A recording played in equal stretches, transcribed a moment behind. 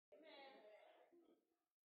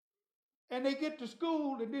And they get to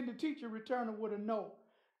school, and then the teacher return them with a note.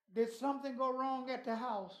 Did something go wrong at the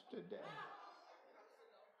house today?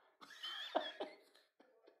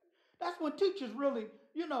 That's when teachers really,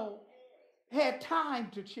 had time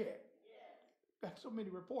to check. Got so many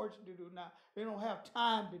reports to do now. They don't have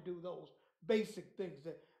time to do those basic things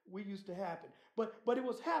that we used to happen. But it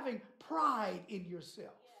was having pride in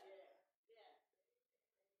yourself.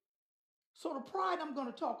 So the pride I'm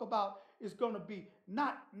going to talk about is going to be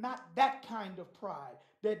not that kind of pride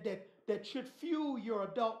that should fuel your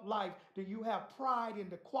adult life. That you have pride in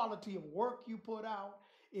the quality of work you put out,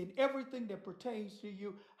 in everything that pertains to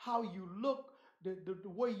you, how you look, the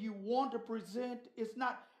way you want to present. It's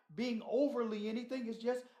not being overly anything. It's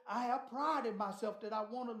just I have pride in myself that I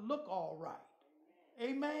want to look all right.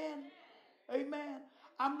 Amen. Amen.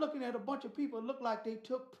 I'm looking at a bunch of people that look like they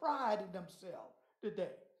took pride in themselves today.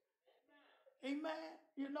 Amen.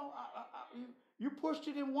 You pushed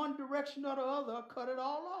it in one direction or the other, cut it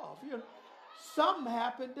all off. Something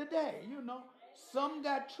happened today. Some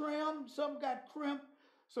got trimmed, some got crimped,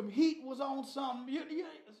 some heat was on some.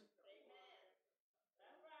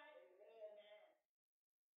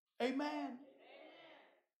 Amen.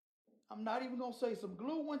 I'm not even gonna say some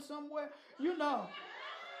glue went somewhere. You know.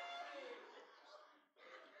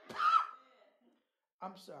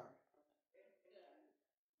 I'm sorry.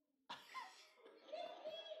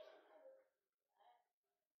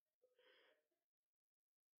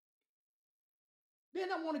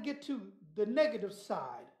 Then I want to get to the negative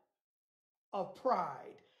side of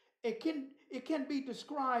pride. It can be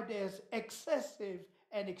described as excessive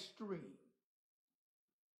and extreme.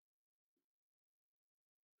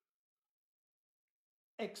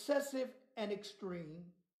 Excessive and extreme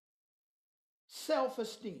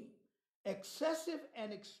self-esteem. Excessive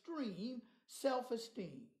and extreme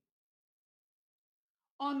self-esteem.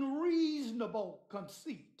 Unreasonable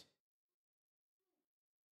conceit.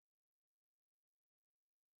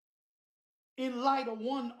 In light of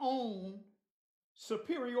one's own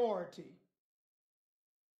superiority,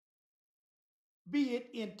 be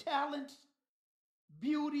it in talents,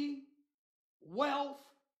 beauty, wealth,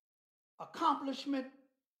 accomplishment,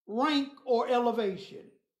 rank, or elevation.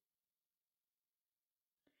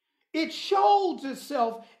 It shows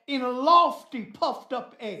itself in lofty, puffed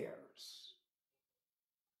up airs.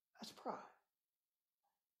 That's pride.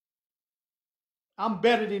 I'm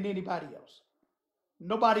better than anybody else.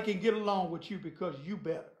 Nobody can get along with you because you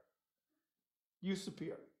better. You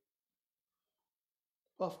superior.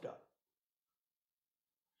 Puffed up.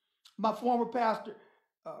 My former pastor,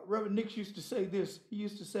 Reverend Nick, used to say this. He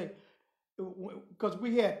used to say, because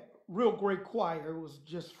we had real great choir, it was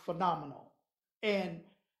just phenomenal, and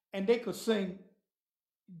they could sing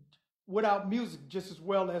without music just as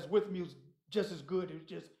well as with music, just as good. It was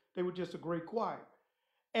just they were just a great choir,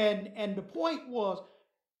 and the point was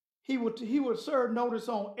he would serve notice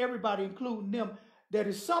on everybody, including them, that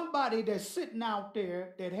is somebody that's sitting out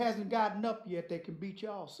there that hasn't gotten up yet that can beat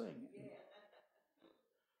y'all singing.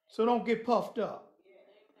 So don't get puffed up.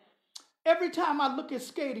 Every time I look at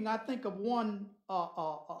skating, I think of one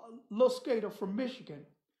little skater from Michigan.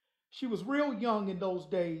 She was real young in those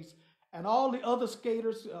days, and all the other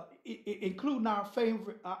skaters, including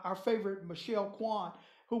our favorite Michelle Kwan,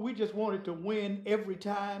 who we just wanted to win every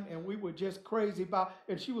time, and we were just crazy about.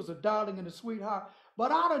 And she was a darling and a sweetheart.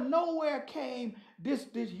 But out of nowhere came this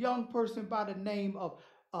young person by the name of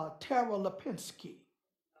Tara Lipinski,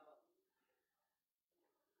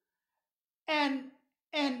 and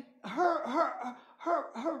her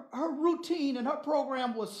routine and her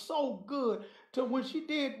program was so good to when she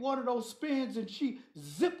did one of those spins and she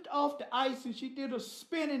zipped off the ice and she did a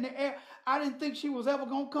spin in the air. I didn't think she was ever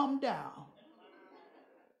gonna come down.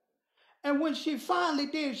 And when she finally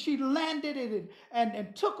did, she landed it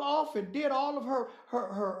and took off and did all of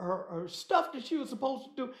her stuff that she was supposed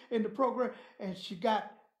to do in the program. And she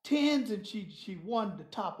got tens and she won the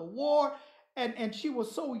top award. And she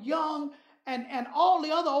was so young. And all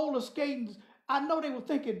the other older skaters, I know they were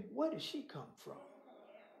thinking, where did she come from?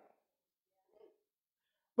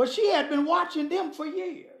 But she had been watching them for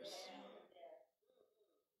years.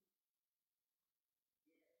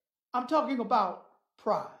 I'm talking about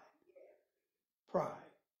pride. Pride.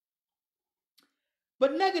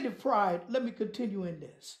 But negative pride, let me continue in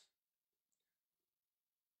this.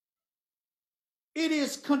 It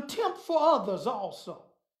is contempt for others also.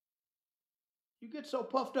 You get so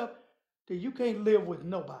puffed up that you can't live with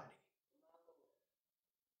nobody.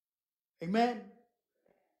 Amen.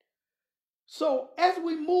 So as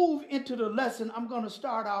we move into the lesson, I'm going to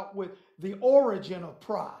start out with the origin of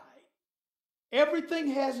pride. Everything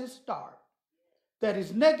has its start that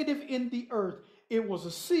is negative in the earth it was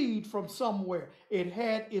a seed from somewhere. It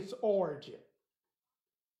had its origin.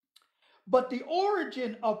 But the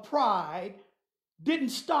origin of pride didn't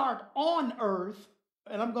start on earth,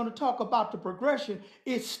 and I'm going to talk about the progression.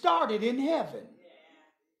 It started in heaven.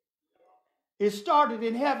 It started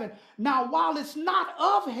in heaven. Now, while it's not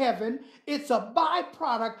of heaven, it's a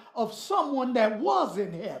byproduct of someone that was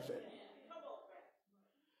in heaven.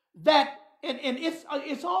 That and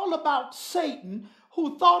it's all about Satan,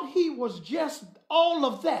 who thought he was just all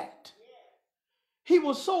of that. He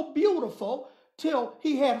was so beautiful till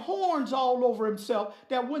he had horns all over himself,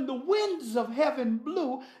 that when the winds of heaven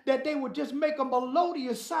blew, that they would just make a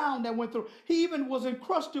melodious sound that went through. He even was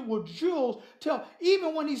encrusted with jewels, till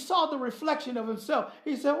even when he saw the reflection of himself,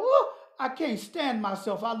 he said, "Oh, I can't stand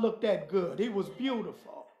myself. I look that good." He was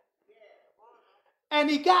beautiful. And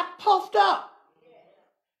he got puffed up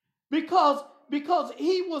because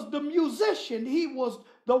he was the musician. He was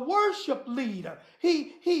the worship leader.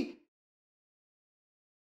 He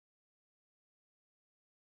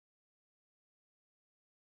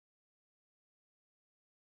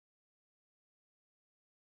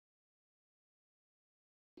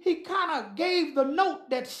kind of gave the note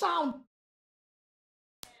that sound.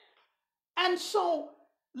 And so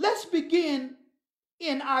let's begin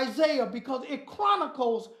in Isaiah, because it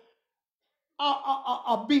chronicles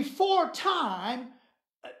a before time,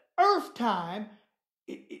 earth time,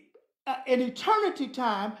 an eternity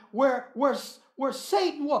time where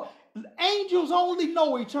Satan was. Angels only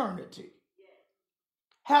know eternity,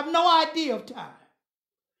 have no idea of time.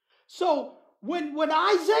 So when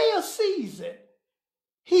Isaiah sees it,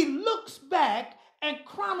 he looks back and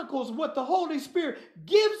chronicles what the Holy Spirit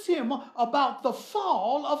gives him about the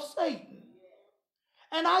fall of Satan.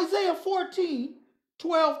 And Isaiah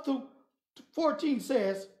 14:12-14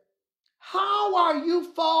 says, "How are you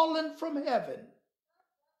fallen from heaven,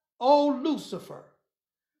 O Lucifer,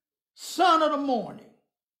 son of the morning?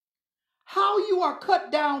 How you are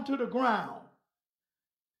cut down to the ground."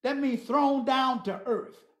 That means thrown down to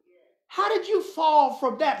earth. How did you fall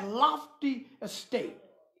from that lofty estate?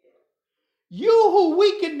 You who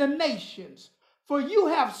weaken the nations, for you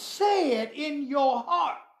have said in your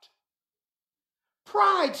heart.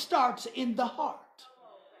 Pride starts in the heart.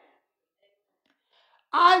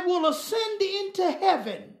 "I will ascend into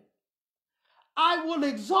heaven. I will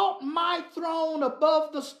exalt my throne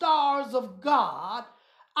above the stars of God.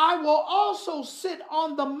 I will also sit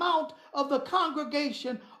on the mount of the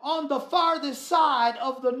congregation on the farthest side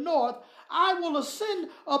of the north. I will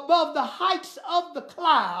ascend above the heights of the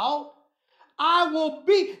cloud. I will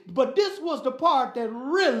be," but this was the part that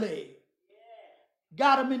really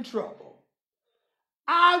got him in trouble.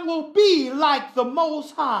 "I will be like the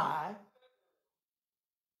Most High.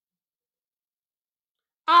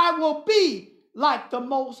 I will be like the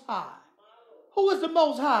Most High." Who is the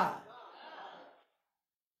Most High?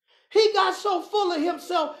 He got so full of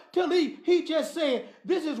himself till he just said,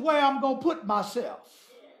 "This is where I'm going to put myself.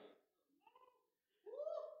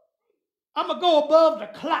 I'm going to go above the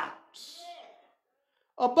clouds,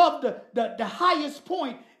 above the highest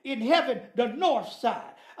point in heaven, the north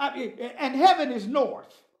side." And heaven is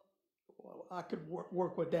north. Well, I could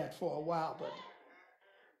work with that for a while, but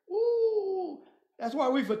ooh, that's why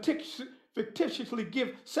we fictitiously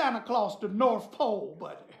give Santa Claus the North Pole,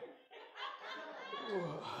 but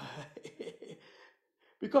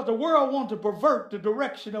because the world wants to pervert the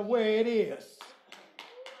direction of where it is.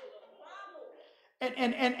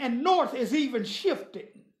 And north is even shifting.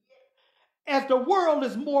 As the world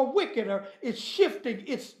is more wickeder, it's shifting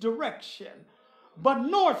its direction. But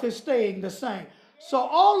north is staying the same. So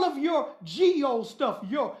all of your geo stuff,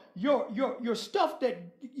 your stuff, that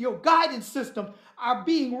your guidance systems are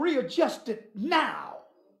being readjusted now.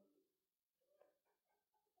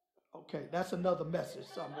 Okay, that's another message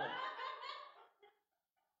somewhere.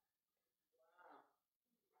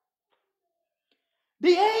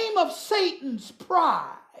 The aim of Satan's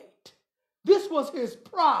pride, this was his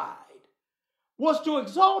pride, was to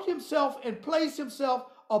exalt himself and place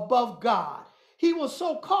himself above God. He was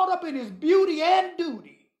so caught up in his beauty and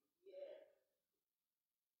duty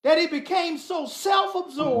that he became so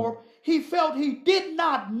self-absorbed, he felt he did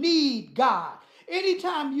not need God.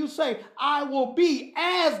 Anytime you say, "I will be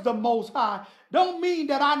as the Most High," don't mean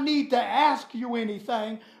that I need to ask you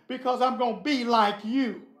anything, because I'm going to be like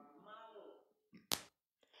you.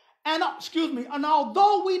 And and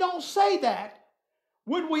although we don't say that,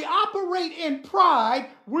 when we operate in pride,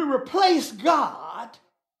 we replace God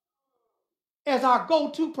as our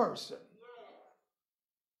go-to person.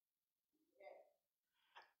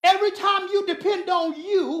 Every time you depend on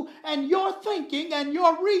you and your thinking and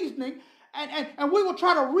your reasoning, And we will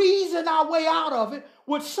try to reason our way out of it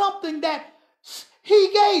with something that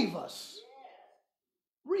he gave us.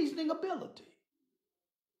 Reasoning ability.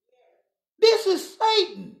 This is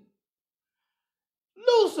Satan.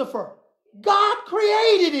 Lucifer. God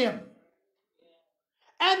created him.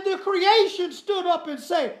 And the creation stood up and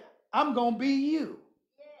said, I'm going to be you.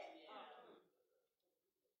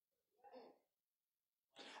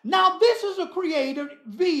 Now, this is a created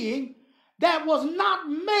being that was not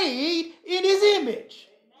made in his image.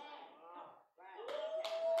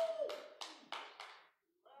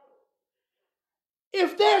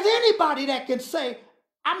 If there's anybody that can say,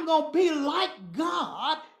 I'm going to be like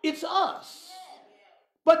God, it's us.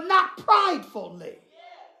 But not pridefully.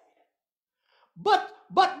 But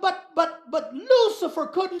Lucifer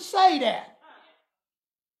couldn't say that.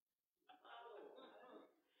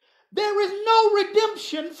 There is no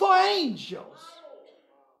redemption for angels.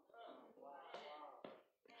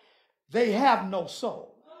 They have no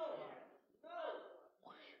soul.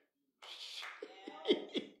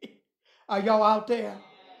 Are y'all out there?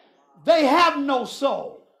 They have no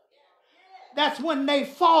soul. That's when they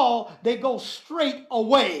fall, they go straight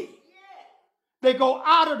away. They go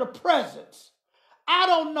out of the presence. I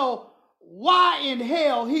don't know why in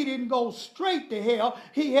hell he didn't go straight to hell.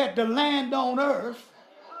 He had to land on earth.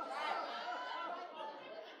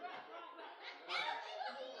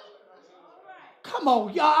 Come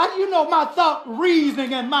on, y'all. You know my thought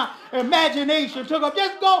reasoning and my imagination took up.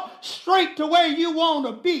 Just go straight to where you want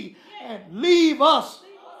to be and leave us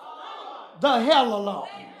the hell alone.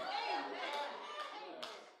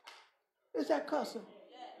 Is that cussing?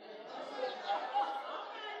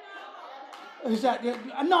 Is that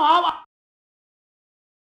no?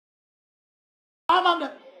 I'm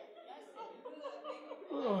the.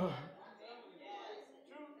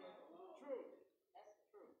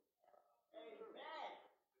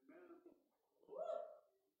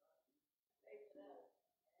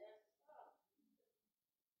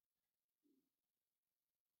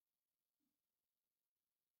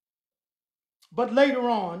 But later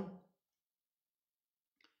on,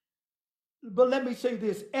 but let me say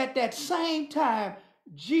this, at that same time,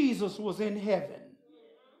 Jesus was in heaven,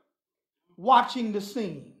 watching the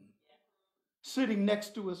scene, sitting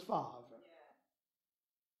next to his Father.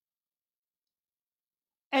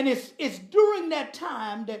 And it's during that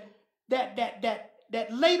time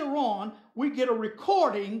that later on we get a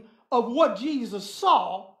recording of what Jesus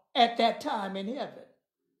saw at that time in heaven.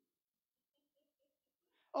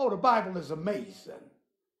 Oh, the Bible is amazing.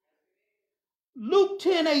 Luke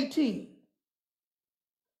 10:18.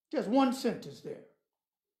 Just one sentence there.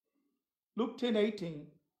 Luke 10:18.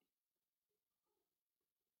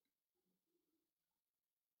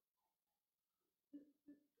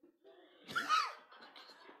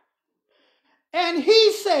 And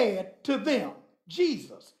he said to them,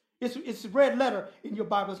 Jesus, it's a red letter in your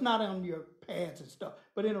Bible. It's not on your pads and stuff,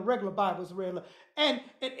 but in a regular Bible, it's a red letter. And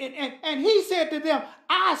he said to them,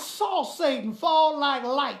 I saw Satan fall like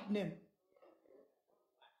lightning.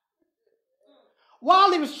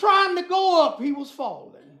 While he was trying to go up, he was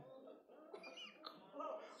falling.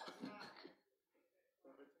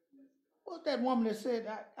 What's that woman that said,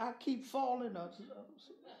 I keep falling?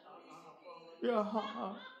 Yeah,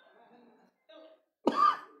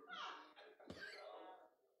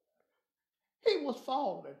 he was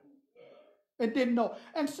falling and didn't know.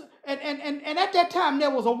 And at that time,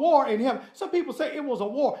 there was a war in heaven. Some people say it was a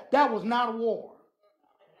war. That was not a war.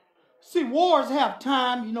 See, wars have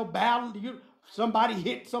time, battle. Somebody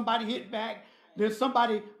hit back, then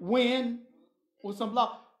somebody win with some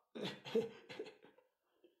law.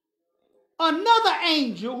 Another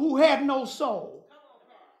angel who had no soul,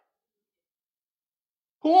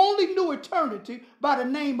 who only knew eternity by the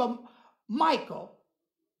name of Michael,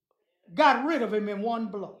 got rid of him in one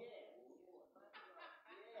blow.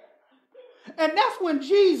 And that's when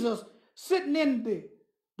Jesus, sitting in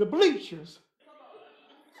the bleachers,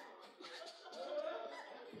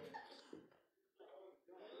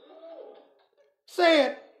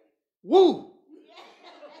 said, woo,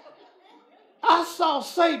 I saw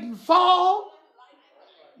Satan fall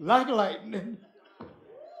like lightning.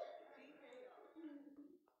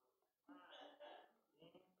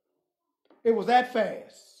 It was that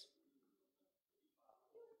fast.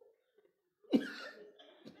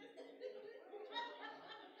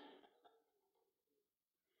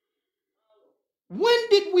 When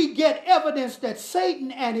did we get evidence that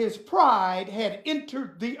Satan and his pride had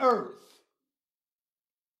entered the earth?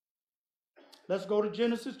 Let's go to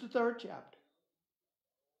Genesis, the 3rd chapter,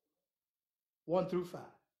 1 through 5.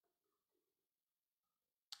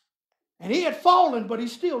 And he had fallen, but he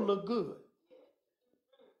still looked good.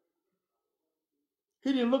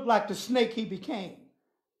 He didn't look like the snake he became.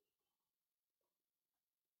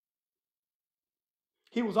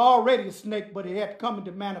 He was already a snake, but it had to come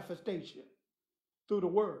into manifestation through the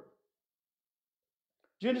word.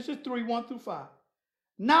 Genesis 3, 1 through 5.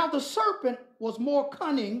 Now the serpent was more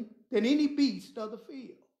cunning than any beast of the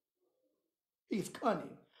field. He's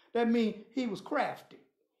cunning. That means he was crafty.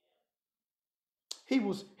 He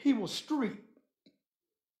was street.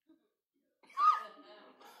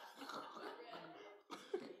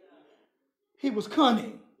 He was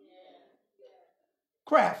cunning,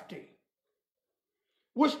 crafty,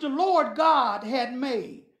 which the Lord God had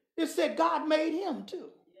made. It said God made him too.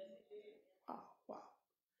 Wow, wow.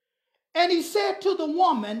 And he said to the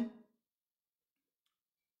woman,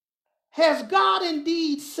 has God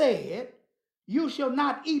indeed said, you shall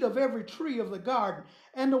not eat of every tree of the garden?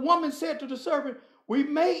 And the woman said to the serpent, we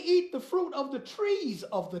may eat the fruit of the trees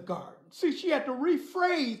of the garden. See, she had to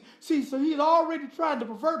rephrase. See, so he's already trying to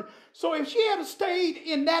pervert it. So if she had stayed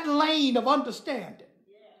in that lane of understanding,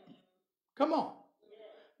 come on.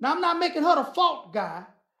 Now, I'm not making her the fault guy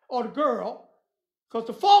or the girl, because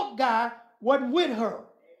the fault guy wasn't with her.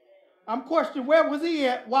 I'm questioning where was he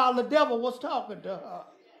at while the devil was talking to her.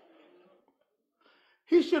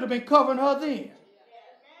 He should have been covering her then.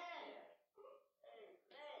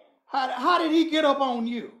 How did he get up on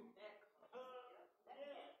you?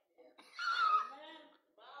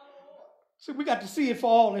 See, we got to see it for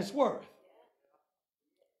all it's worth.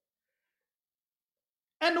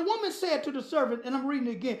 And the woman said to the servant, and I'm reading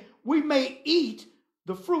it again, we may eat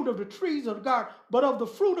the fruit of the trees of the garden, but of the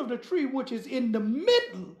fruit of the tree which is in the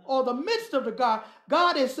middle or the midst of the garden,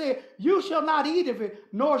 God has said, you shall not eat of it,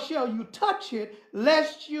 nor shall you touch it,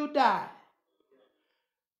 lest you die.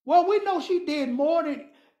 Well, we know she did more than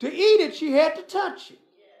to eat it, she had to touch it.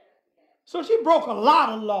 So she broke a lot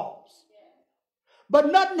of laws.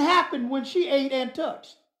 But nothing happened when she ate and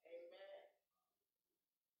touched.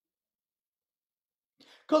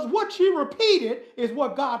 Because what she repeated is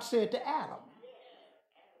what God said to Adam.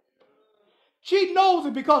 She knows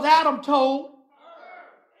it because Adam told.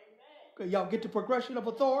 Okay, y'all get the progression of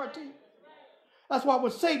authority? That's why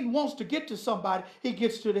when Satan wants to get to somebody, he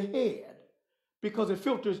gets to the head because it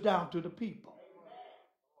filters down to the people.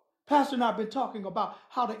 Pastor and I have been talking about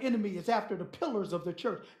how the enemy is after the pillars of the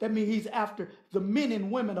church. That means he's after the men and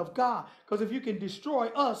women of God. Because if you can destroy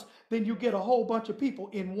us, then you get a whole bunch of people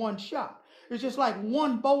in one shot. It's just like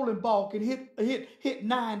one bowling ball can hit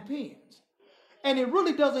 9 pins. And it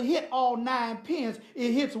really doesn't hit all 9 pins.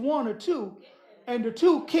 It hits 1 or 2, and the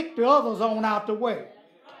 2 kick the others on out the way.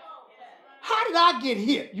 How did I get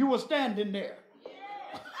hit? You were standing there.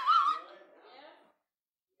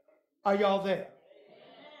 Are y'all there?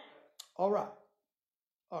 All right.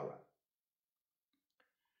 All right.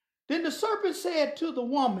 Then the serpent said to the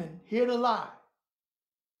woman, hear the lie.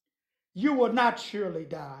 You will not surely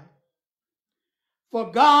die.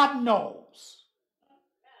 For God knows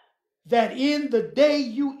that in the day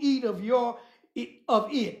you eat of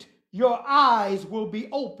it, your eyes will be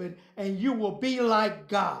open and you will be like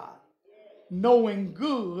God, knowing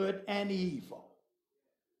good and evil.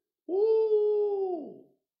 Ooh.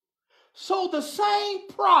 So the same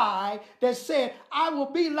pride that said, I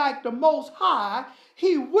will be like the Most High,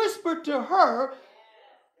 he whispered to her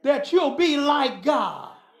that you'll be like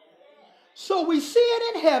God. So we see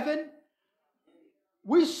it in heaven.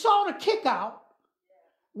 We saw the kick out.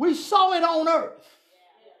 We saw it on earth.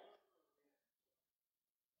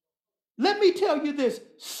 Let me tell you this.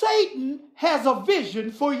 Satan has a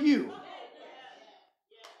vision for you.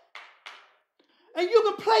 And you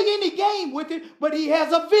can play any game with it, but he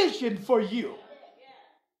has a vision for you.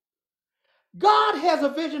 God has a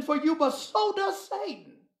vision for you, but so does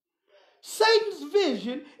Satan. Satan's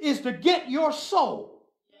vision is to get your soul,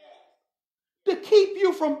 to keep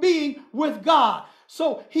you from being with God.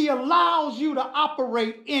 So he allows you to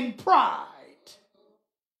operate in pride.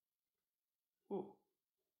 Ooh.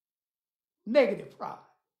 Negative pride.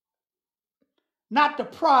 Not the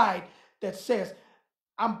pride that says,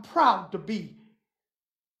 I'm proud to be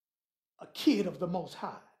a kid of the Most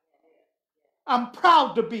High. I'm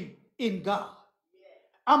proud to be in God.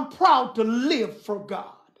 I'm proud to live for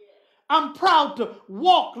God. I'm proud to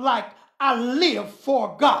walk like I live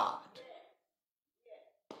for God.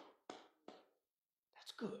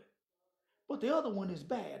 That's good. But the other one is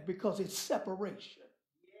bad because it's separation.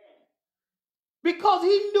 Because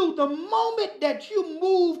he knew the moment that you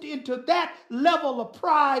moved into that level of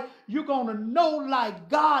pride, you're going to know like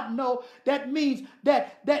God knows. That means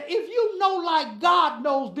that if you know like God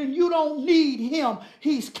knows, then you don't need him.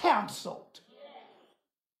 He's canceled.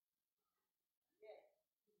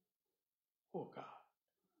 Oh, God.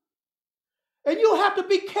 And you have to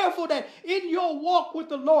be careful that in your walk with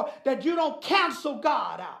the Lord that you don't cancel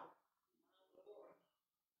God out.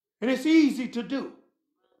 And it's easy to do.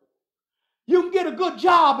 You can get a good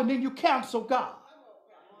job and then you cancel God.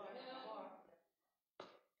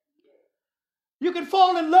 You can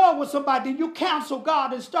fall in love with somebody and you cancel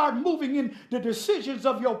God and start moving in the decisions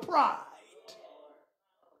of your pride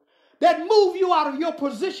that move you out of your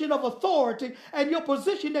position of authority and your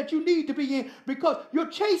position that you need to be in, because you're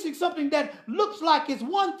chasing something that looks like it's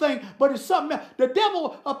one thing, but it's something else. The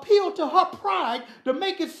devil appealed to her pride to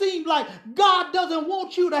make it seem like God doesn't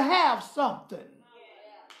want you to have something.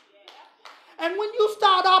 And when you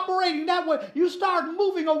start operating that way, you start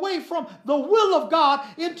moving away from the will of God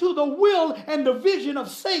into the will and the vision of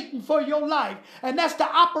Satan for your life. And that's to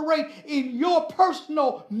operate in your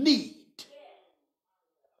personal need.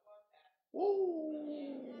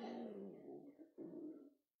 Ooh.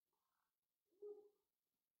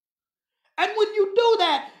 And when you do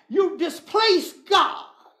that, you displace God.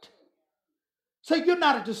 Say, you're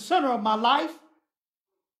not at the center of my life.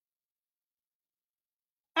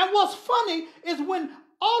 And what's funny is when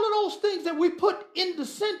all of those things that we put in the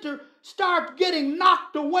center start getting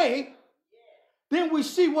knocked away, then we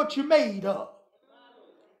see what you're made of.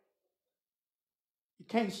 You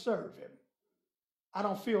can't serve him. I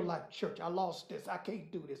don't feel like church. I lost this. I can't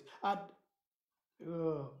do this.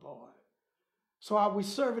 Oh, boy. So are we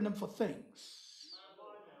serving him for things?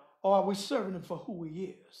 Or are we serving him for who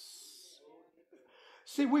he is?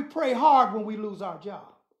 See, we pray hard when we lose our job.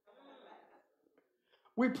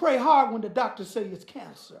 We pray hard when the doctors say it's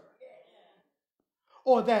cancer.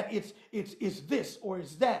 Or that it's this or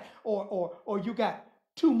it's that. Or you got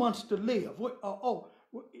 2 months to live.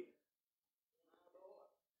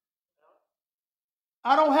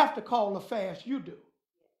 I don't have to call a fast. You do.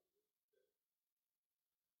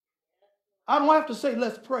 I don't have to say,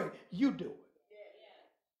 let's pray. You do it.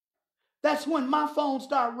 That's when my phone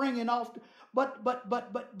start ringing off.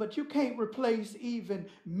 But you can't replace even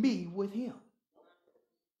me with him.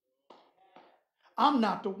 I'm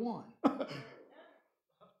not the one.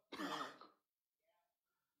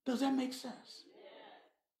 Does that make sense?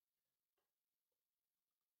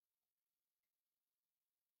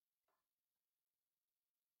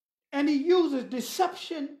 And he uses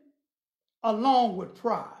deception along with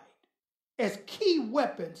pride as key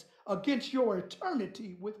weapons against your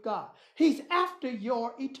eternity with God. He's after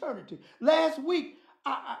your eternity. Last week,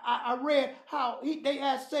 I read how they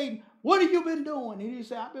asked Satan, what have you been doing? And he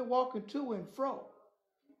said, I've been walking to and fro,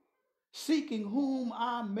 seeking whom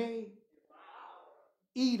I may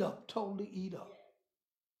eat up, totally eat up.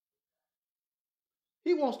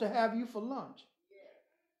 He wants to have you for lunch.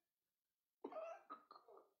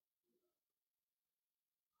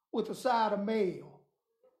 With a side of mayo,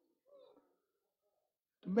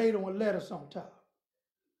 tomato and lettuce on top.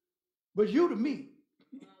 But you the meat.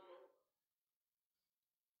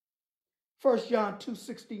 1 John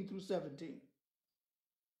 2:16 through 17.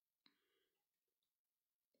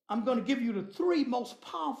 I'm going to give you the 3 most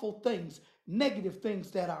powerful things, negative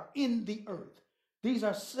things that are in the earth. These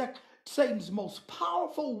are Satan's most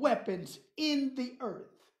powerful weapons in the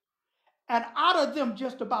earth. And out of them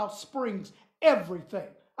just about springs everything.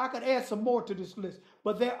 I could add some more to this list,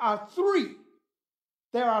 but there are 3.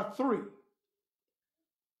 There are 3.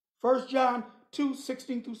 1 John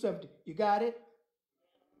 2:16 through 17. You got it?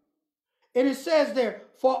 And it says there,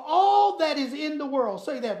 for all that is in the world,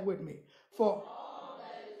 say that with me. For all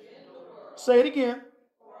that is in the world. Say it again.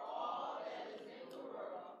 For all that is in the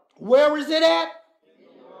world. Where is it at? In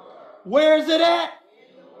the world. Where is it at?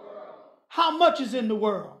 In the world. How much is in the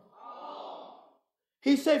world? All.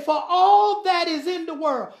 He said, for all that is in the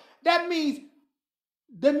world. That means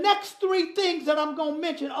the next 3 things that I'm going to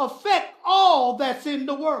mention affect all that's in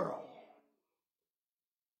the world.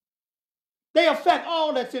 They affect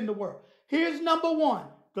all that's in the world. Here's number 1,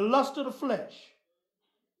 the lust of the flesh.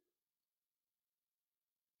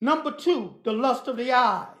 Number 2, the lust of the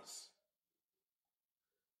eyes.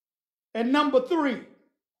 And number 3,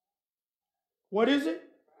 what is it?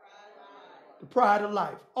 The pride of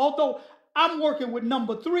life. Although I'm working with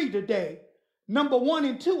number 3 today, number 1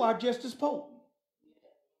 and 2 are just as potent.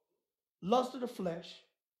 Lust of the flesh,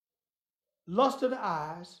 lust of the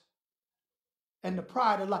eyes, and the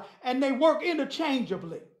pride of life. And they work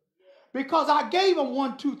interchangeably. Because I gave them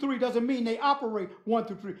 1, 2, 3 doesn't mean they operate 1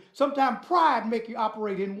 through 3. Sometimes pride make you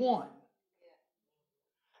operate in 1.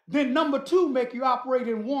 Then number 2 make you operate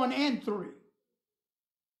in 1 and 3.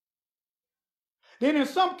 Then in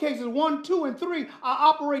some cases, 1, 2, and 3 are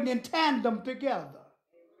operating in tandem together.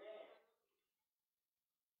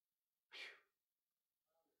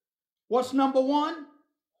 What's number 1?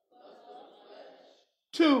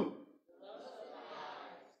 2,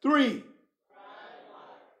 3.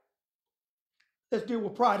 Let's deal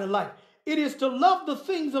with pride of life. It is to love the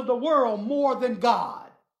things of the world more than God.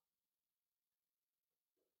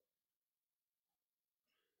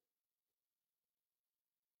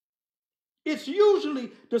 It's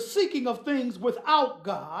usually the seeking of things without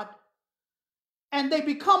God, and they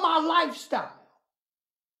become our lifestyle.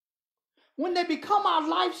 When they become our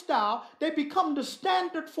lifestyle, they become the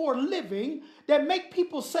standard for living that make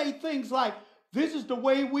people say things like, this is the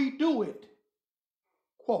way we do it.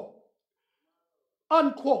 Quote,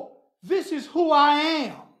 unquote, this is who I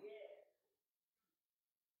am.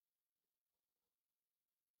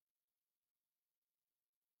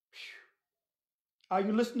 Are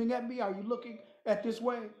you listening at me? Are you looking at this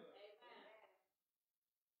way?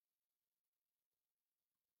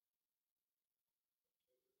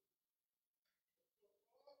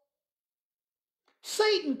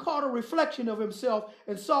 Satan caught a reflection of himself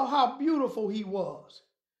and saw how beautiful he was.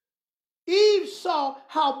 Eve saw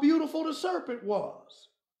how beautiful the serpent was.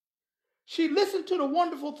 She listened to the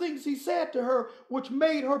wonderful things he said to her, which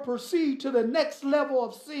made her proceed to the next level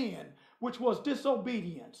of sin, which was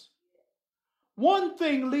disobedience. One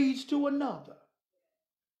thing leads to another.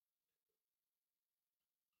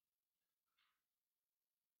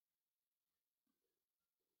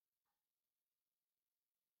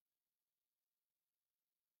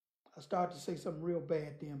 I started to say something real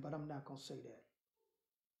bad then, but I'm not going to say that.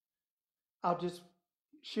 I'll just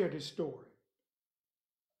share this story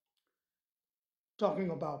talking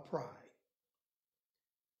about pride.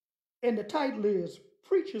 And the title is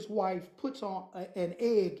Preacher's Wife Puts on an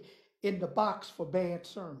Egg in the Box for Bad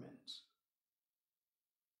Sermons.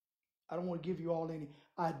 I don't want to give you all any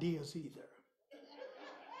ideas either.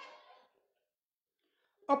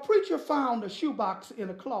 A preacher found a shoebox in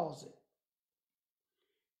a closet.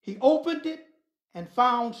 He opened it and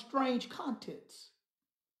found strange contents.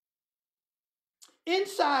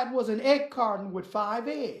 Inside was an egg carton with 5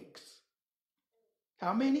 eggs.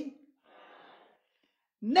 How many?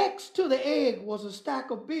 Next to the egg was a stack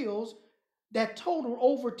of bills that totaled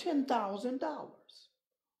over $10,000.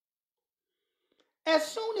 As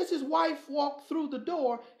soon as his wife walked through the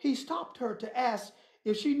door, he stopped her to ask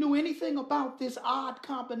if she knew anything about this odd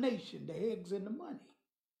combination, the eggs and the money.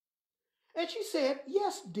 And she said,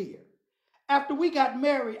 yes, dear. After we got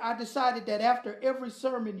married, I decided that after every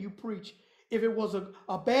sermon you preach, if it was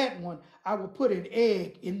a bad one, I would put an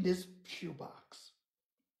egg in this shoebox.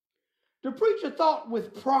 The preacher thought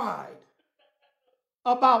with pride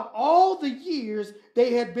about all the years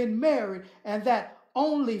they had been married and that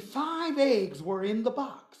only 5 eggs were in the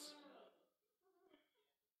box.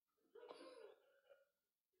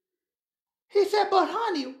 He said, but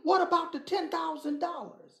honey, what about the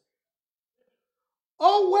 $10,000?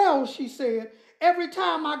 Oh, well, she said, every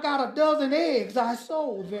time I got a dozen eggs, I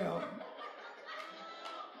sold them.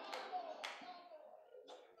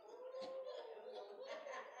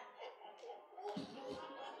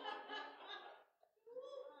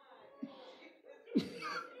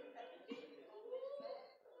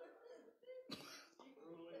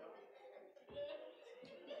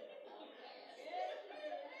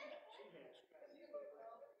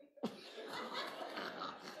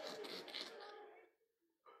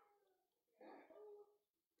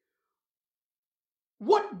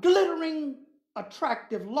 What glittering,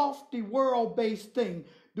 attractive, lofty, world-based thing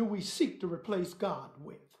do we seek to replace God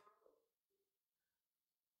with?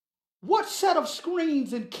 What set of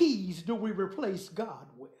screens and keys do we replace God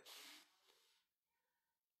with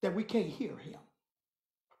that we can't hear him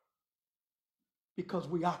because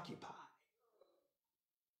we occupy?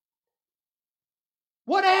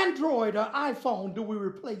 What Android or iPhone do we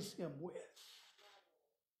replace him with?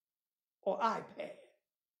 Or iPad?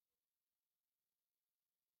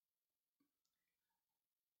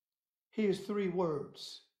 Here's 3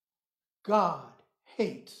 words. God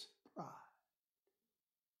hates pride.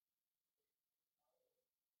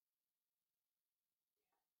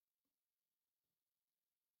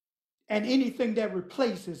 And anything that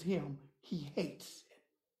replaces him, he hates it.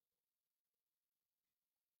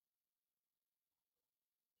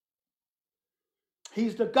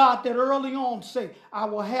 He's the God that early on said, I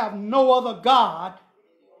will have no other God.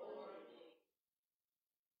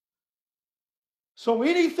 So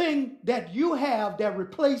anything that you have that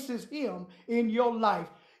replaces him in your life,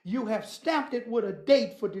 you have stamped it with a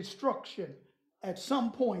date for destruction at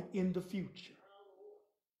some point in the future.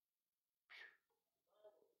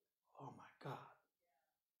 Oh my God.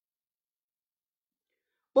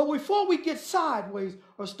 But before we get sideways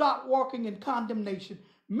or start walking in condemnation,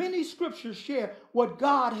 many scriptures share what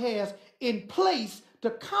God has in place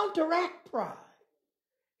to counteract pride.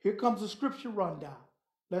 Here comes the scripture rundown.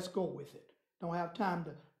 Let's go with it. Don't have time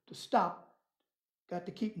to stop. Got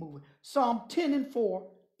to keep moving. Psalm 10 and 4,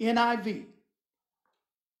 NIV.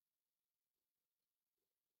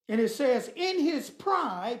 And it says, in his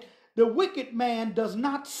pride, the wicked man does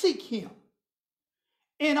not seek him.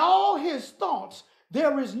 In all his thoughts,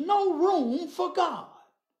 there is no room for God.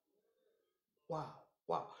 Wow,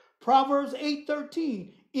 wow. Proverbs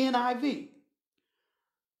 8:13, NIV.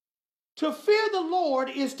 To fear the Lord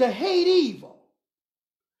is to hate evil.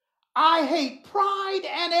 I hate pride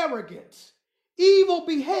and arrogance, evil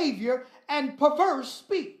behavior, and perverse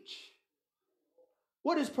speech.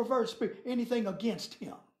 What is perverse speech? Anything against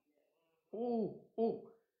him. Oh, oh.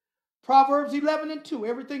 Proverbs 11 and 2.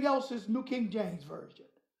 Everything else is New King James Version.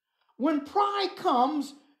 When pride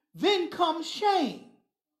comes, then comes shame.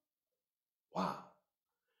 Wow.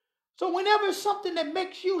 So whenever something that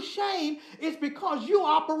makes you shame, it's because you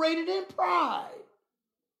operated in pride.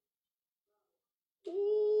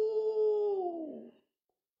 Ooh.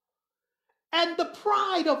 And the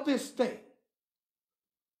pride of this thing,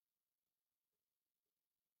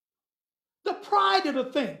 the pride of the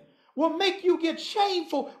thing will make you get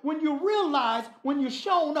shameful when you realize, when you're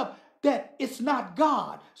shown up, that it's not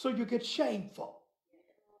God. So you get shameful.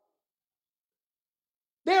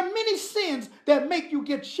 There are many sins that make you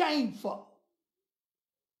get shameful.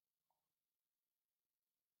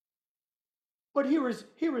 But here is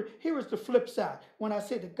the flip side. When I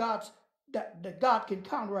say that God can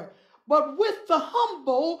counteract. But with the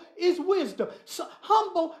humble is wisdom. So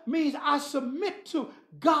humble means I submit to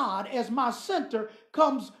God as my center.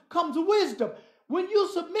 Comes wisdom. When you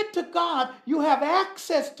submit to God, you have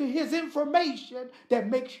access to his information that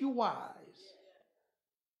makes you wise.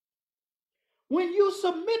 When you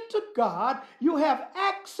submit to God, you have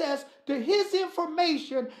access to his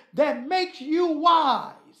information that makes you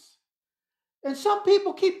wise. And some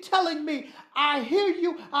people keep telling me, I hear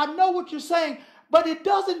you, I know what you're saying, but it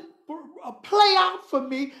doesn't play out for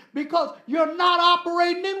me because you're not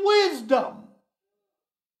operating in wisdom.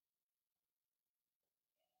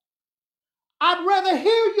 I'd rather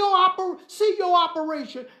see your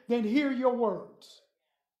operation than hear your words.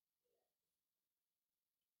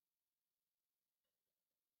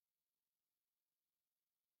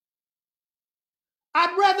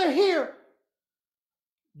 I'd rather hear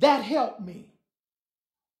that helped me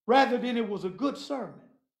rather than it was a good sermon.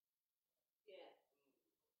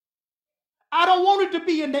 I don't want it to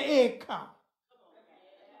be in the egg count.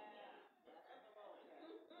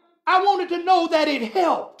 I wanted to know that it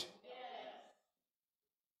helped.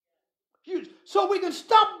 So we can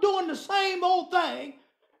stop doing the same old thing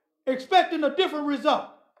expecting a different result.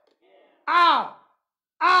 Ow,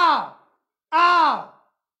 ow, ow,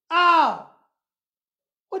 ow.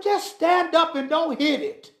 Well, just stand up and don't hit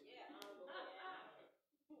it.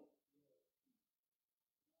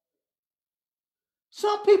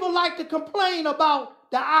 Some people like to complain about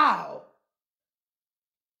the ow,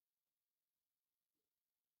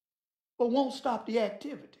 but won't stop the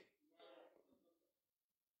activity.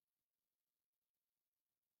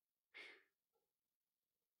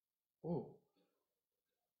 Ooh.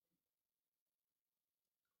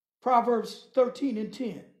 Proverbs 13 and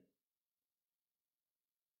 10.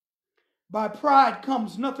 By pride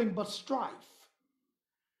comes nothing but strife.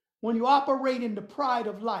 When you operate in the pride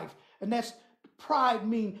of life, and that's pride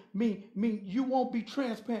mean you won't be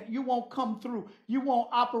transparent, you won't come through, you won't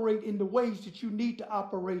operate in the ways that you need to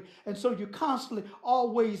operate, and so you're constantly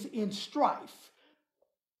always in strife.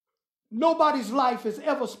 Nobody's life is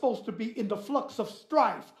ever supposed to be in the flux of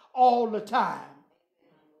strife all the time.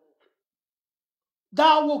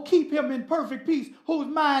 Thou will keep him in perfect peace whose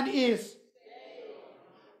mind is.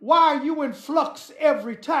 Why are you in flux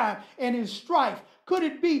every time and in strife? Could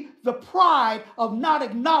it be the pride of not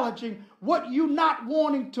acknowledging what you're not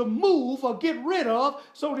wanting to move or get rid of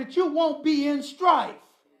so that you won't be in strife?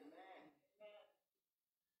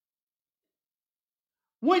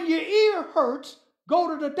 When your ear hurts, go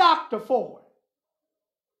to the doctor for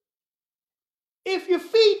it. If your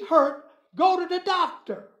feet hurt, go to the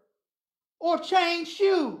doctor or change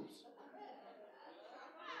shoes.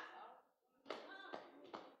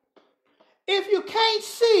 If you can't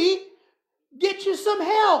see, get you some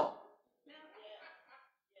help.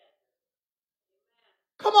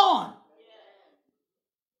 Come on.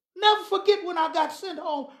 Never forget when I got sent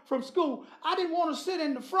home from school. I didn't want to sit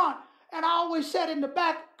in the front, and I always sat in the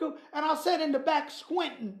back, and I sat in the back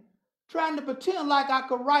squinting, trying to pretend like I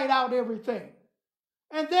could write out everything.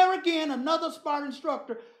 And there again, another smart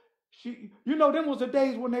instructor. Them was the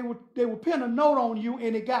days when they would pin a note on you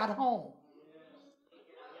and it got home.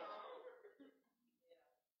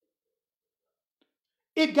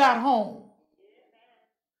 It got home.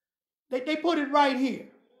 They put it right here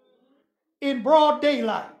in broad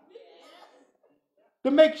daylight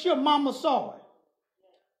to make sure mama saw it.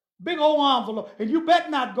 Big old envelope, and you better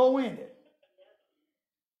not go in it.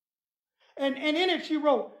 And in it she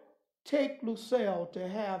wrote, take Lucille to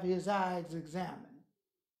have his eyes examined.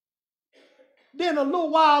 Then a little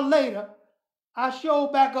while later, I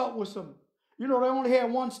showed back up with some, they only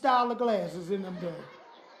had one style of glasses in them days.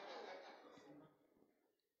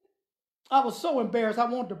 I was so embarrassed I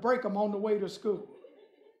wanted to break them on the way to school.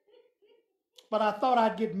 But I thought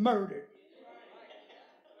I'd get murdered.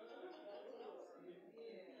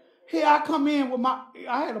 Here I come in with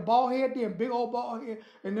I had a bald head then, big old bald head,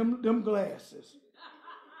 and them glasses.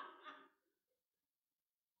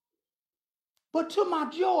 But to my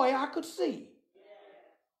joy, I could see.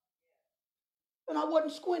 And I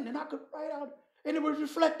wasn't squinting. I could write out, and it was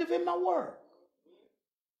reflective in my work.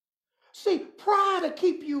 See, pride will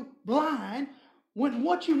keep you blind when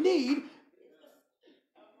what you need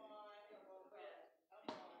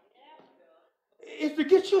is to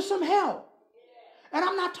get you some help. And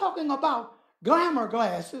I'm not talking about glamour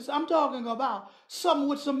glasses. I'm talking about something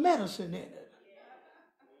with some medicine in it.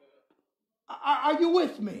 Are you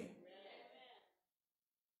with me?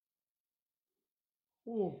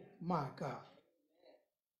 Oh, my God.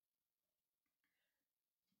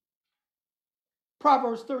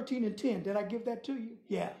 Proverbs 13:10. Did I give that to you?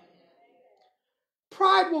 Yeah.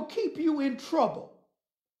 Pride will keep you in trouble.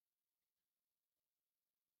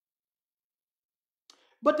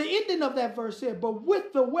 But the ending of that verse said, but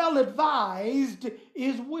with the well-advised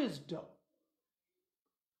is wisdom.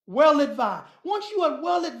 Well-advised. Once you are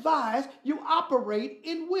well-advised, you operate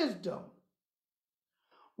in wisdom.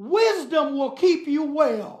 Wisdom will keep you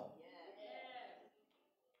well.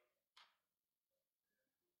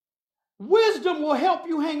 Wisdom will help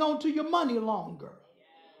you hang on to your money longer.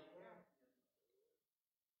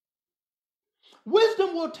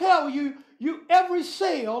 Wisdom will tell you every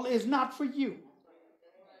sale is not for you.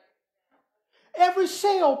 Every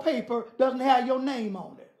sale paper doesn't have your name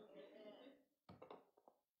on it.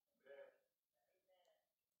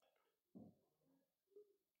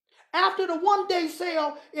 After the one-day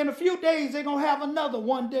sale, in a few days, they're going to have another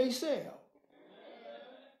one-day sale.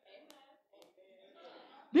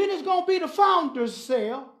 Then it's going to be the founder's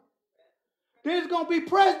sale. Then it's going to be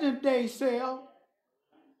President's Day sale.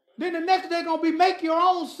 Then the next day going to be make your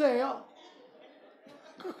own sale.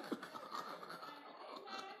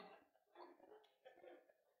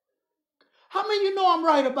 How many of you know I'm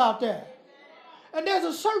right about that? And there's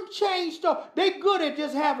a certain chain store. They're good at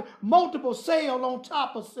just having multiple sale on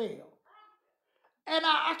top of sale. And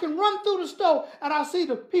I can run through the store and I see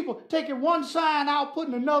the people taking one sign out,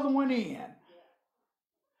 putting another one in.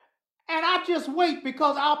 And I just wait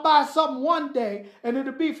because I'll buy something one day and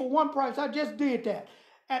it'll be for one price. I just did that.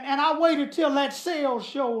 And I waited till that sale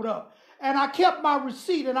showed up. And I kept my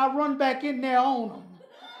receipt and I run back in there on them.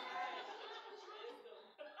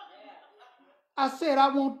 I said, I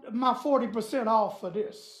want my 40% off for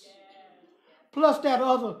this. Plus that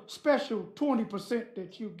other special 20%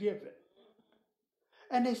 that you give it.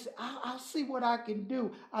 And they said, I'll see what I can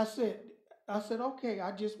do. I said, okay,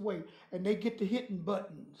 I just wait. And they get to hitting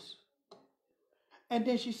buttons. And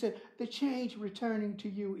then she said, the change returning to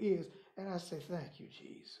you is. And I said, thank you,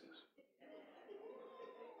 Jesus.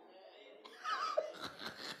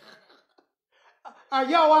 Are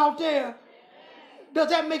y'all out there? Does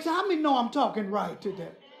that make sense? How many know I'm talking right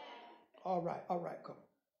today? All right, come.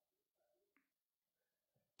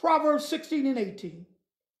 Proverbs 16:18.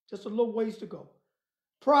 Just a little ways to go.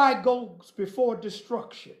 Pride goes before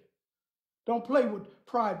destruction. Don't play with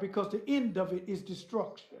pride because the end of it is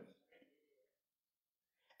destruction.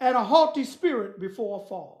 And a haughty spirit before a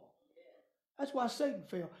fall. That's why Satan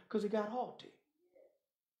fell, because he got haughty.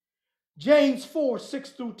 James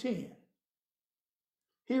 4:6-10.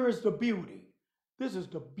 Here is the beauty. This is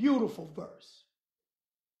the beautiful verse.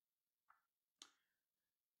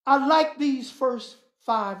 I like these first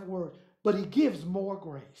 5 words, but he gives more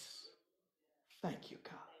grace. Thank you,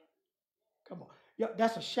 God. Come on. Yeah,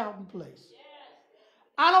 that's a shouting place.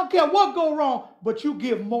 I don't care what go wrong, but you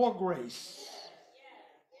give more grace.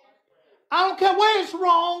 I don't care where it's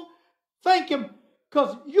wrong. Thank him,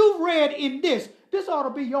 because you've read in this. This ought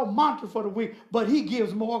to be your mantra for the week, but he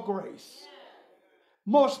gives more grace.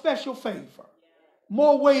 More special favor.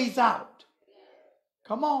 More ways out.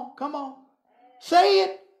 Come on. Say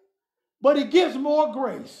it, but he gives more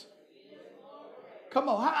grace. Come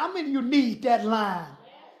on, how many of you need that line?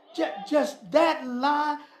 Just that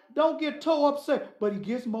line. Don't get too upset, but he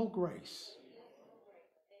gives more grace.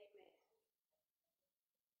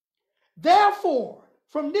 Therefore,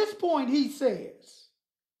 From this point, he says,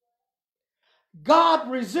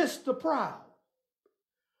 God resists the proud,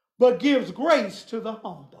 but gives grace to the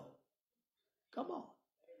humble. Come on.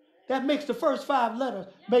 That makes the first 5 letters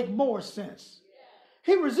make more sense.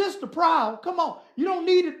 He resists the proud. Come on. You don't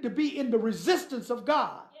need it to be in the resistance of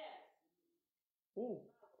God. Ooh.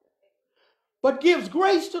 But gives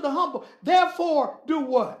grace to the humble. Therefore, do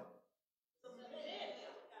what?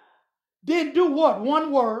 Then do what?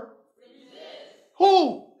 One word.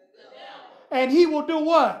 Who? And he will do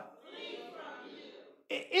what?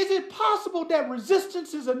 Is it possible that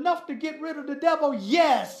resistance is enough to get rid of the devil?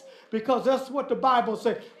 Yes, because that's what the Bible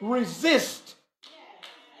says. Resist.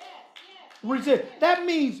 Resist. That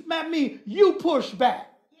means you push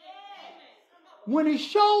back. When he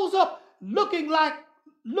shows up looking like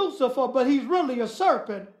Lucifer, but he's really a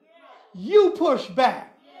serpent, you push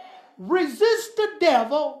back. Resist the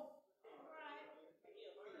devil.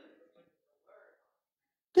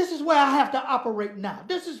 This is where I have to operate now.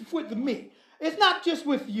 This is with me. It's not just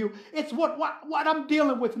with you. It's what I'm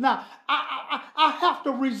dealing with now. I have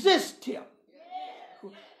to resist him.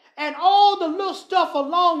 And all the little stuff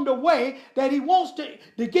along the way that he wants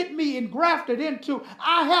to get me engrafted into,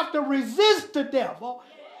 I have to resist the devil.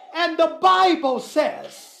 And the Bible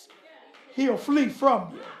says he'll flee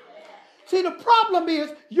from you. See, the problem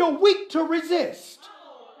is you're weak to resist.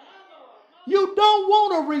 You don't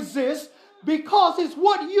want to resist because it's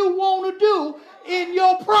what you want to do in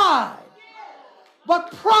your pride.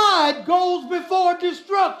 But pride goes before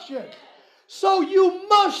destruction. So you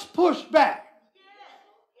must push back.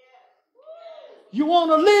 You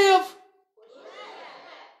want to live?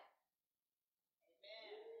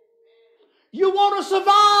 You want to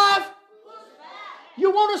survive?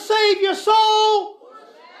 You want to save your soul?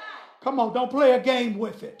 Come on, don't play a game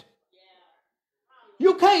with it.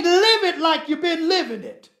 You can't live it like you've been living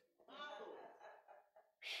it.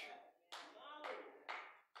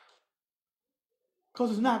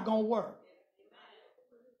 Because it's not going to work.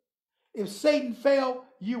 If Satan fell,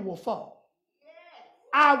 you will fall.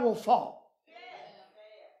 I will fall.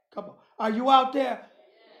 Come on. Are you out there?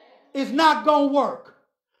 It's not going to work.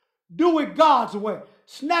 Do it God's way.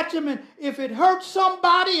 Snatch him in. If it hurts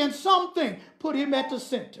somebody and something, put him at the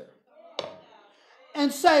center.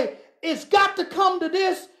 And say, it's got to come to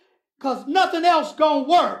this because nothing else going to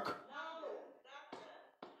work.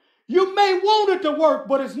 You may want it to work,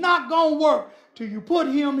 but it's not going to work till you put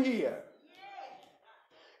him here.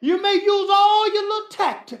 You may use all your little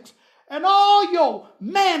tactics and all your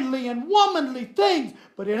manly and womanly things,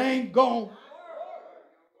 but it ain't going to.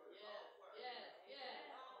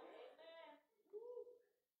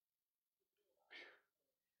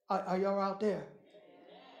 Are y'all out there?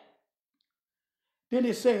 Then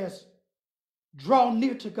it says, draw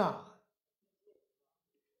near to God,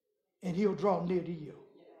 and he'll draw near to you.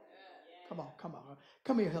 Come on.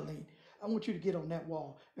 Come here, Helene. I want you to get on that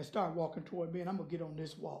wall and start walking toward me, and I'm going to get on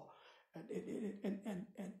this wall. And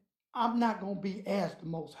I'm not going to be as the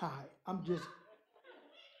Most High. I'm just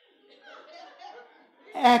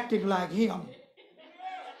acting like him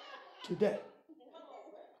today.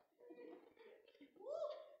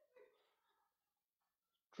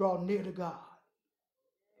 Draw near to God,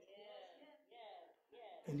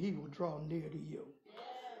 and he will draw near to you.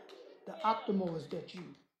 The optimal is that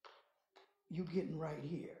you getting right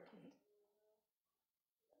here.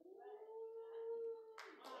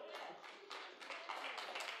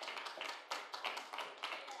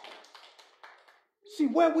 See,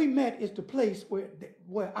 where we met is the place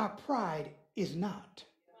where our pride is not.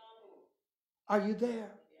 Are you there?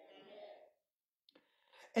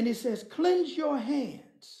 And it says, cleanse your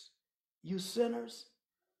hands, you sinners,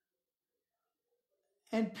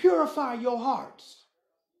 and purify your hearts,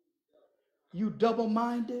 you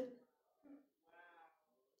double-minded.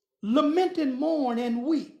 Lament and mourn and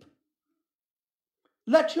weep.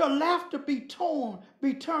 Let your laughter be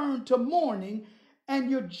turned to mourning, and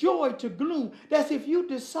your joy to gloom. That's if you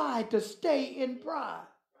decide to stay in pride.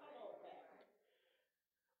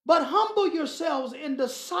 But humble yourselves in the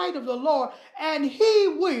sight of the Lord, and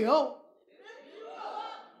he will.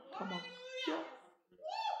 Come on.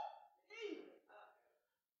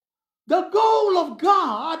 The goal of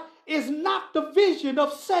God is not the vision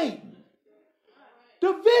of Satan.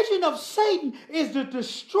 The vision of Satan is to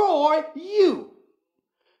destroy you,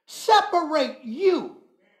 separate you,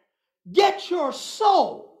 get your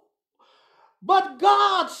soul. But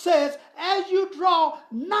God says, as you draw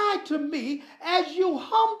nigh to me, as you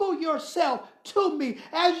humble yourself to me,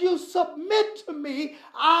 as you submit to me,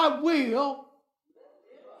 I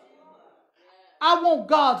want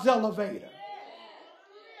God's elevator.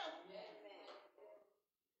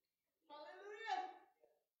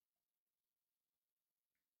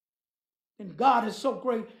 And God is so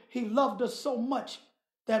great. He loved us so much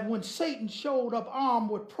that when Satan showed up armed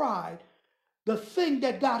with pride, the thing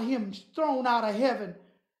that got him thrown out of heaven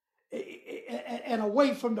and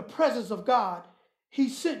away from the presence of God, he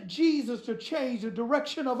sent Jesus to change the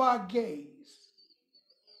direction of our gaze.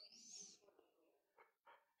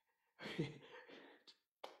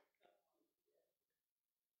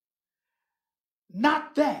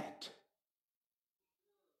 Not that,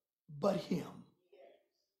 but him.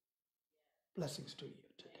 Blessings to you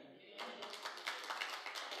today.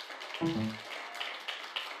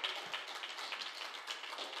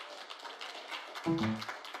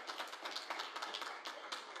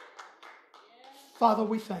 Father,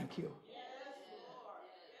 we thank you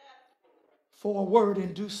for a word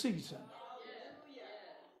in due season.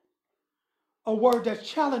 A word that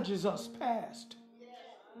challenges us past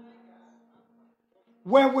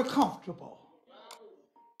where we're comfortable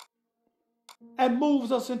and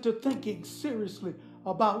moves us into thinking seriously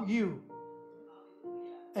about you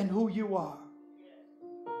and who you are.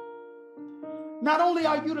 Not only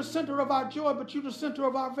are you the center of our joy, but you're the center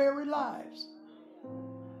of our very lives.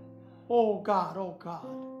 Oh God, oh God.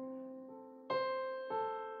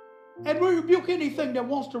 And we rebuke anything that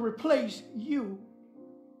wants to replace you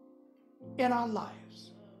in our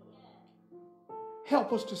lives.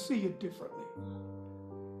 Help us to see it differently.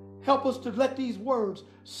 Help us to let these words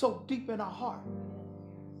soak deep in our heart.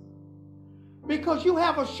 Because you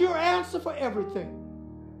have a sure answer for everything.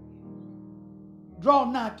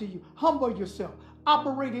 Draw nigh to you. Humble yourself.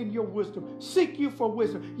 Operate in your wisdom. Seek you for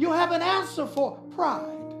wisdom. You have an answer for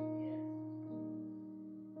pride.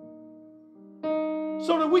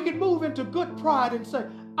 So that we can move into good pride and say,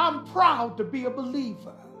 I'm proud to be a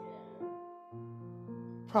believer.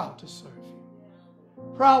 Proud to serve you.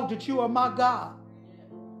 Proud that you are my God.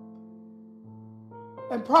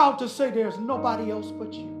 And proud to say there's nobody else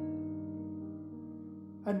but you.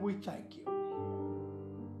 And we thank you.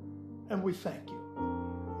 And we thank you.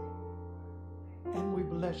 And we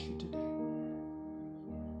bless you today.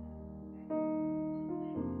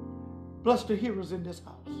 Bless the hearers in this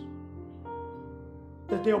house.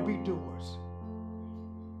 That they'll be doers.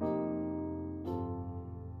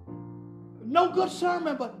 No good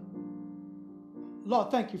sermon, but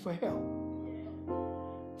Lord, thank you for help.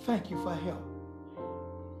 Thank you for help.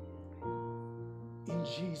 In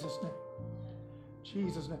Jesus' name.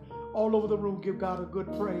 Jesus' name. All over the room, give God a good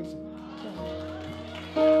praise.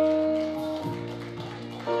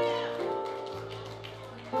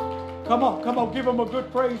 Come on, give him a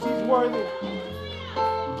good praise. He's worthy.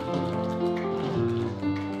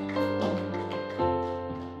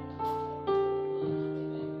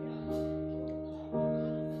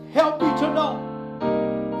 Help me to know.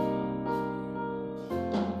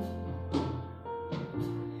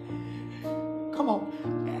 Come on.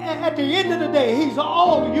 At the end of the day, he's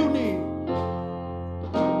all you need.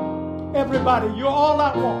 Everybody, you're all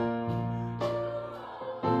I want.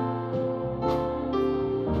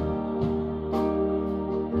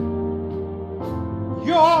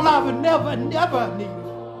 You're all I've never needed.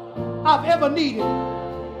 I've ever needed.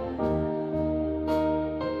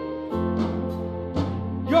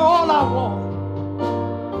 You're all I want.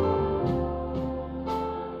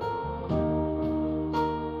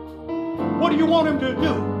 What do you want him to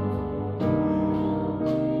do?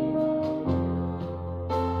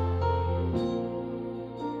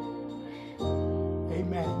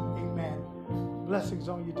 Amen. Amen. Blessings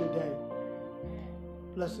on you today.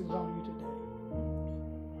 Blessings on you today.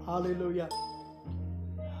 Hallelujah.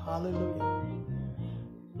 Hallelujah.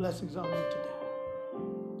 Blessings on you today.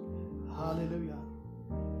 Hallelujah.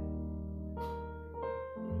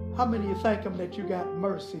 How many of you thank him that you got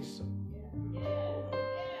mercy?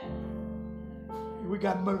 We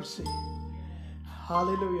got mercy.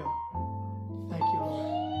 Hallelujah. Thank you, Lord.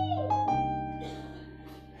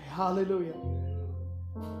 Hallelujah.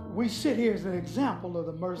 We sit here as an example of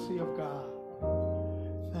the mercy of God.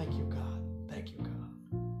 Thank you, God. Thank you, God.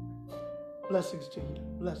 Blessings to you.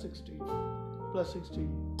 Blessings to you. Blessings to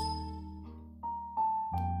you.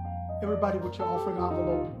 Everybody with your offering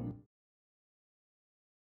envelope,